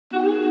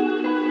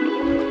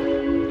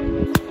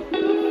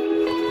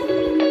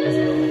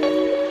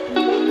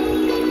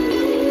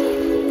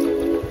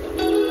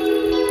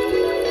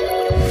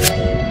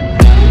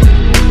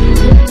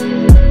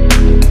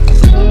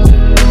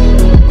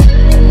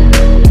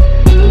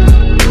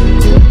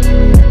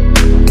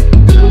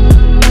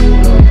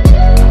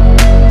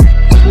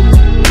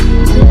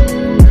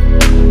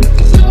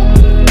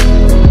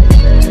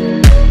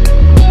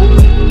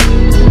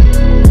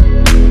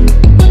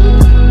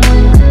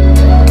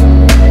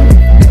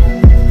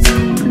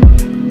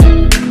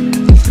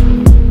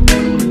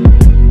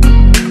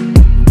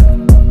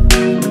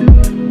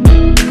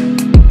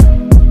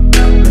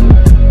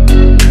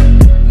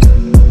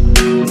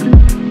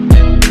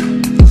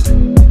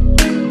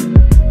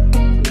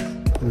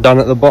down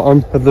at the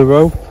bottom of the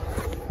rope.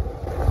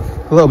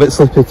 A little bit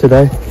slippy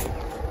today,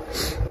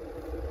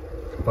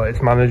 but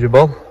it's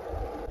manageable.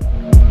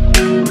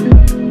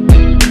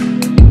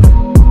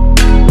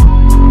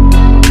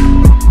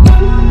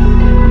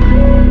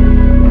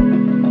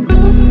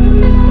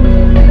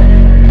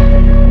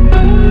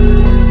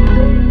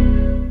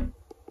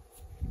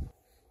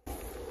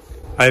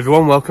 Hi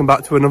everyone, welcome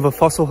back to another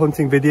fossil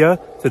hunting video.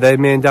 Today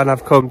me and Dan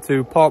have come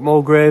to Port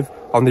Mulgrave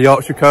on the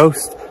Yorkshire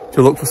coast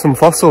to look for some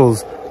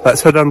fossils.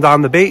 Let's head on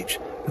down the beach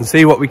and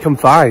see what we can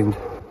find.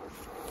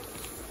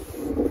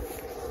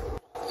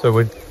 So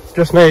we've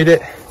just made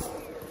it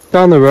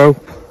down the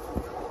rope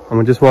and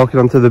we're just walking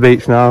onto the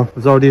beach now.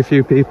 There's already a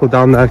few people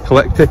down there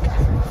collecting,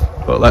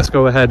 but let's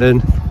go ahead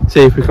and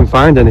see if we can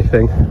find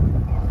anything.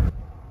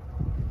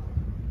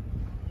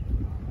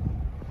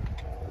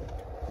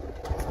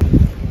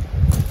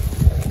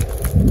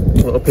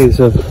 A little piece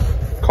of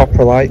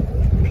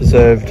coprolite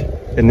preserved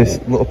in this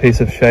little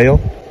piece of shale.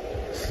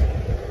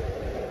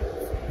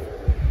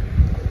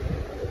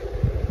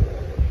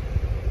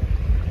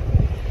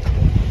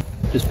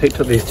 Just picked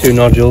up these two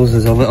nodules.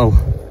 There's a little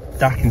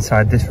dac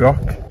inside this rock,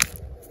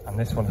 and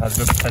this one has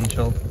good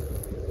potential.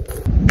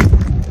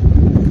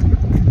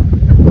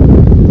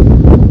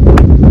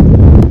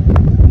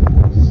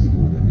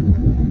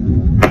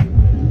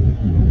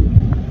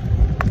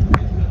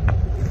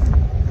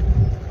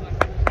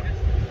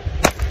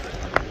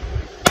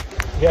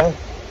 Yeah.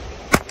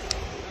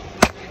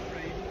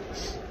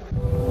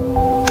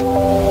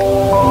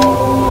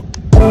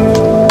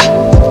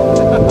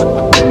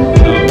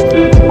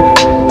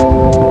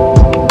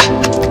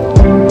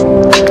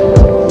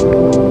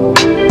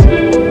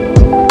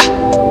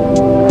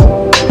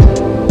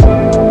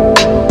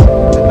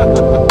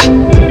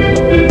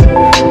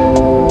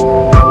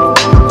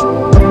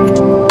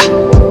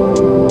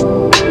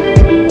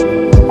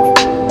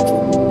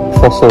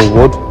 Fossil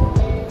wood,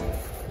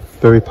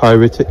 very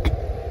pyritic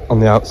on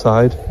the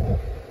outside.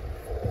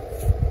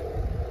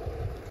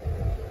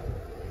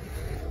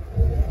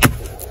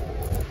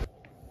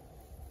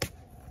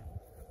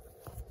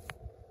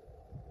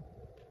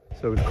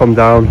 So we've come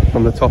down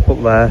on the top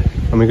up there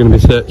and we're going to be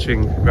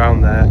searching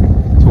around there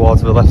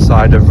towards the left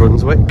side of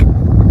Brunswick.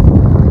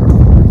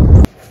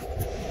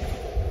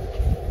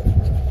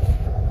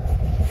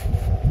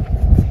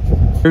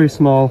 Very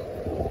small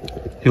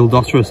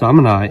Hildoterus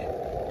ammonite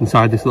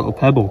inside this little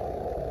pebble.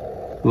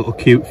 A little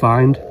cute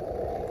find.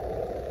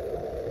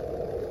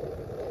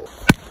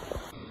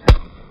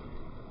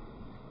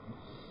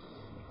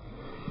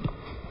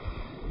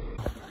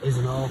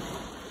 Isn't all.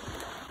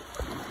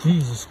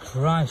 Jesus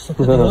Christ, look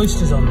at the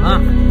oysters on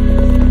that.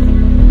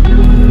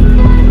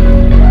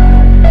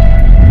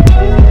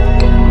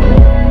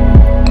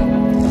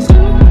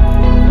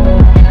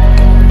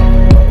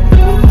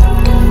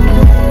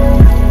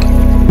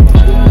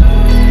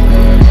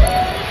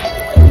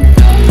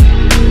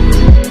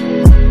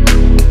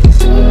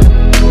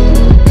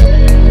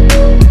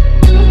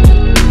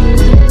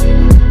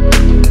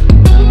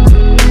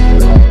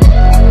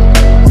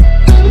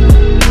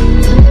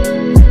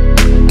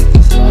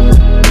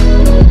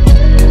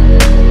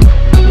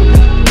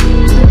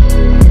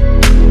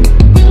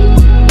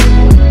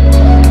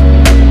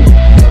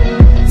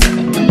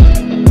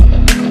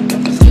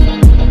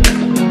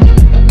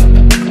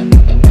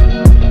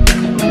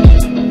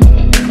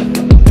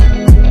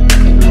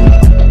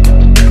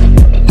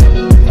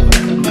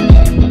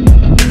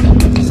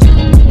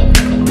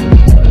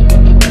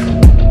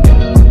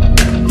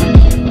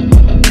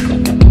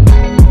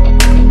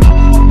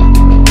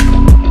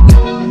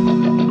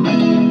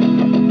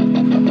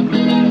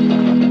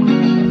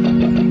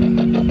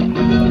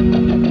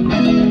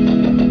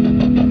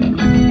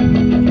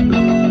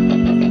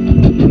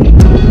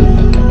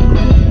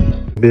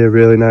 Be a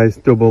really nice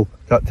double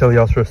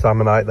Dactylioceras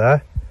ammonite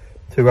there.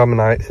 Two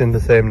ammonites in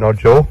the same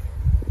nodule.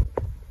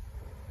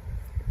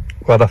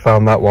 Glad I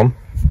found that one.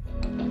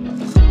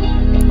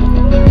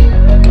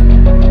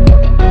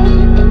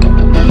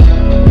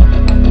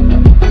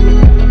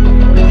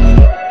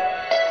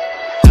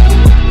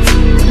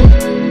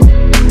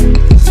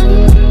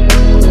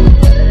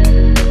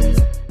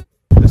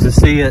 There's a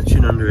sea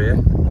urchin under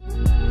here.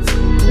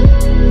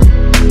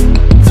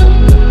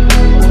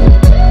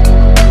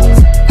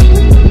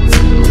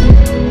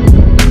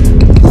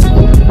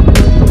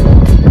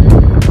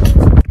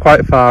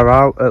 Quite far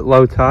out at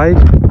low tide.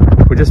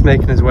 We're just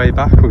making his way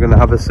back. We're going to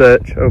have a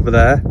search over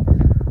there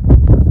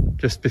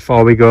just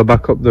before we go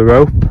back up the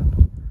rope.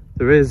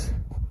 There is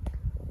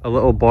a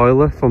little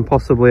boiler from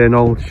possibly an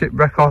old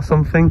shipwreck or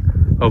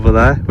something over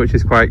there, which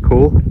is quite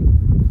cool.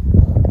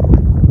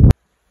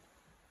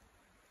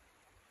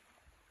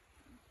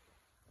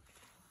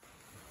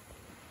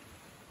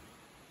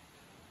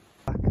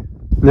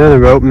 Near the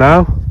rope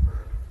now.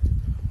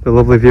 The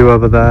lovely view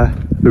over there.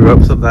 The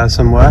rope's up there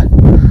somewhere.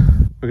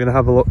 We're going to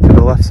have a look to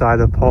the left side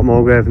of Port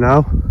Mulgrave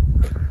now,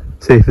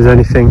 see if there's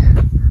anything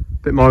a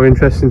bit more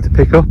interesting to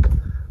pick up,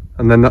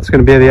 and then that's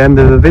going to be the end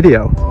of the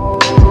video.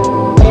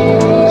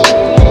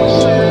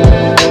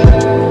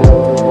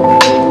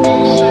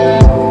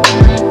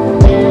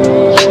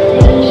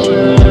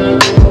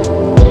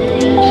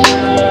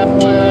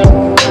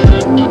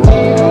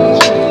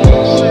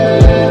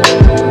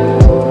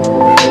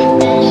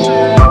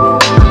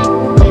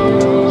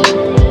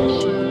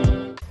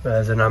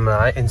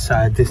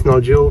 inside this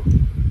nodule.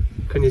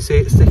 Can you see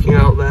it sticking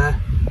out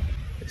there?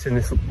 It's in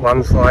this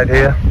landslide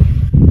here.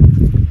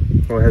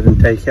 Go ahead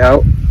and take it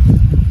out.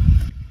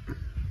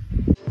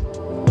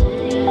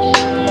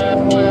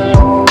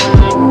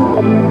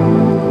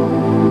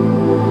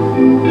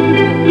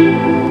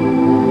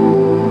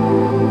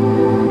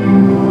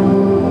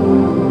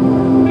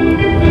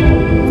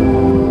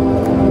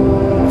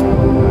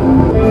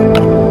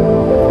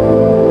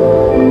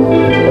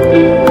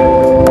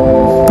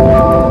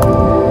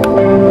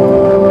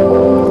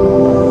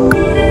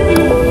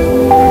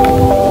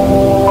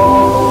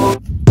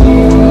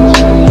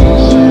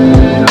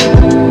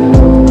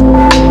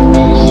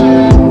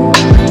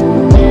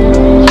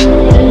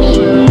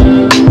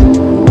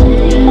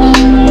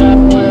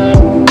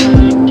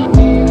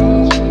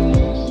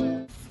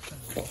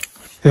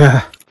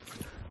 Yeah,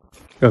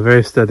 go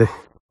very steady.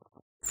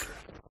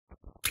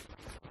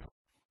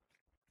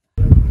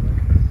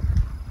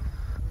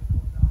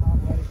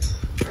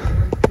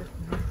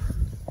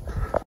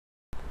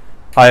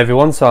 Hi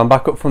everyone, so I'm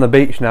back up from the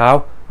beach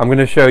now. I'm going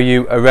to show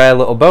you a rare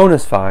little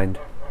bonus find.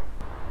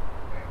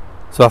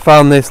 So I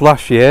found this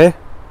last year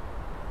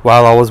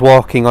while I was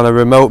walking on a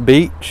remote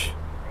beach,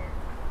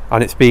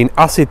 and it's been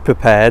acid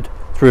prepared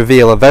to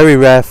reveal a very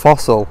rare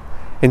fossil.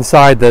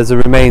 Inside there's the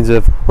remains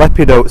of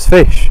lepidotes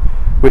fish,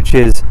 which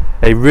is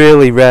a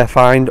really rare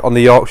find on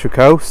the Yorkshire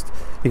coast.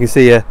 You can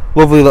see a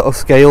lovely little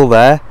scale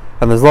there,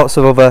 and there's lots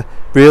of other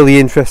really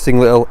interesting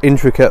little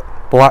intricate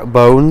black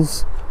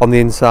bones on the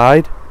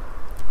inside.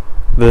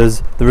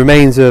 There's the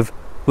remains of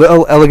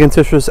little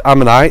eleganticious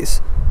ammonites.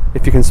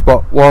 If you can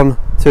spot 1,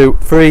 2,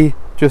 3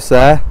 just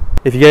there,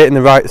 if you get it in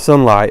the right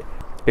sunlight,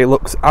 it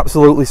looks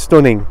absolutely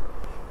stunning.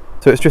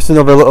 So it's just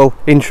another little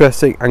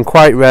interesting and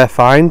quite rare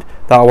find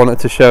that I wanted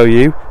to show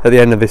you at the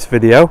end of this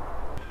video.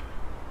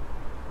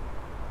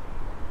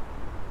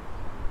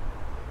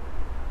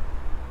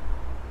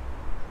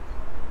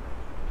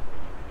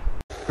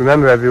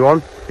 Remember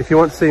everyone, if you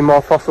want to see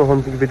more fossil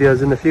hunting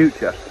videos in the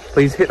future,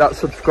 please hit that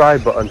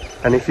subscribe button,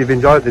 and if you've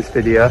enjoyed this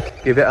video,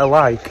 give it a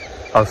like.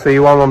 I'll see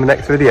you all on the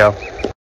next video.